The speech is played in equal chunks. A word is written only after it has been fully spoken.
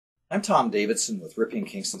I'm Tom Davidson with Rippey &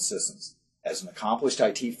 Kingston Systems. As an accomplished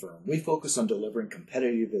IT firm, we focus on delivering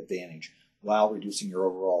competitive advantage while reducing your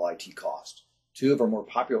overall IT cost. Two of our more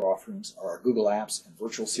popular offerings are our Google Apps and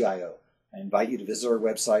Virtual CIO. I invite you to visit our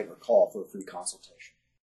website or call for a free consultation.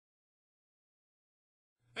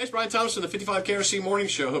 Hey, it's Brian Thompson, the 55 KRC Morning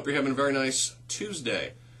Show. Hope you're having a very nice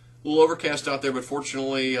Tuesday. A little overcast out there, but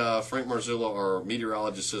fortunately, Frank Marzullo, our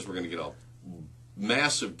meteorologist, says we're going to get a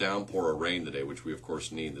massive downpour of rain today, which we, of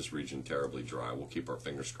course, need. This region terribly dry. We'll keep our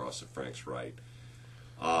fingers crossed that Frank's right.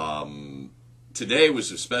 Today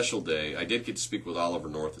was a special day. I did get to speak with Oliver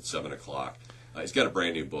North at 7 o'clock. He's got a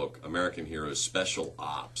brand new book, American Heroes Special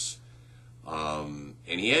Ops. And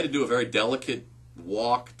he had to do a very delicate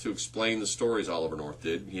walk to explain the stories Oliver North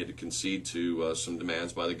did. He had to concede to some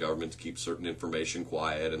demands by the government to keep certain information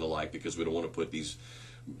quiet and the like, because we don't want to put these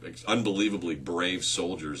unbelievably brave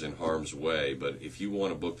soldiers in harm's way. But if you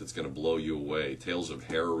want a book that's going to blow you away, tales of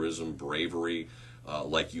heroism, bravery,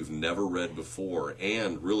 like you've never read before,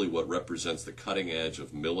 and really what represents the cutting edge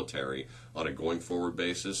of military on a going forward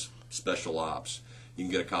basis, Special Ops, you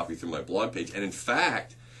can get a copy through my blog page. And in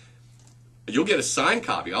fact, you'll get a signed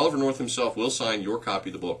copy. Oliver North himself will sign your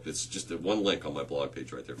copy of the book. It's just one link on my blog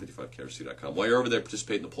page right there, 55krc.com. While you're over there,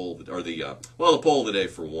 participate in the poll, the poll of the day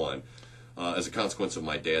for one. As a consequence of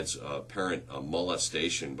my dad's parent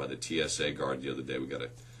molestation by the TSA guard the other day, we got a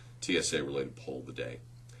TSA-related poll of the day.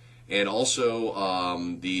 And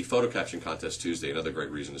also the photo caption contest Tuesday, another great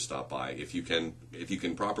reason to stop by. If you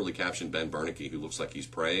can properly caption Ben Bernanke, who looks like he's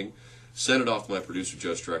praying, send it off to my producer,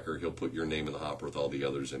 Joe Strecker. He'll put your name in the hopper with all the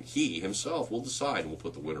others, and he himself will decide, and we'll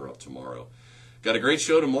put the winner up tomorrow. Got a great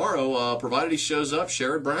show tomorrow. Provided he shows up,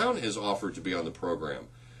 Sherrod Brown has offered to be on the program.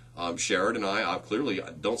 Sherrod and I clearly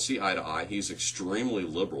don't see eye to eye. He's extremely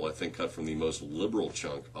liberal, I think cut from the most liberal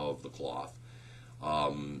chunk of the cloth.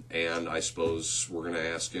 And I suppose we're going to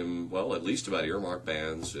ask him, well, at least about earmark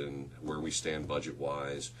bans and where we stand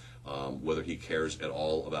budget-wise, whether he cares at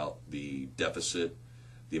all about the deficit,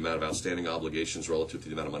 the amount of outstanding obligations relative to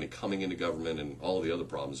the amount of money coming into government, and all of the other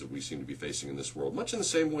problems that we seem to be facing in this world, much in the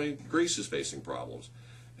same way Greece is facing problems.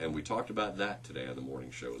 And we talked about that today on the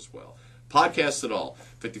morning show as well. Podcast it all,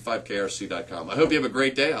 55krc.com. I hope you have a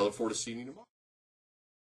great day. I look forward to seeing you tomorrow.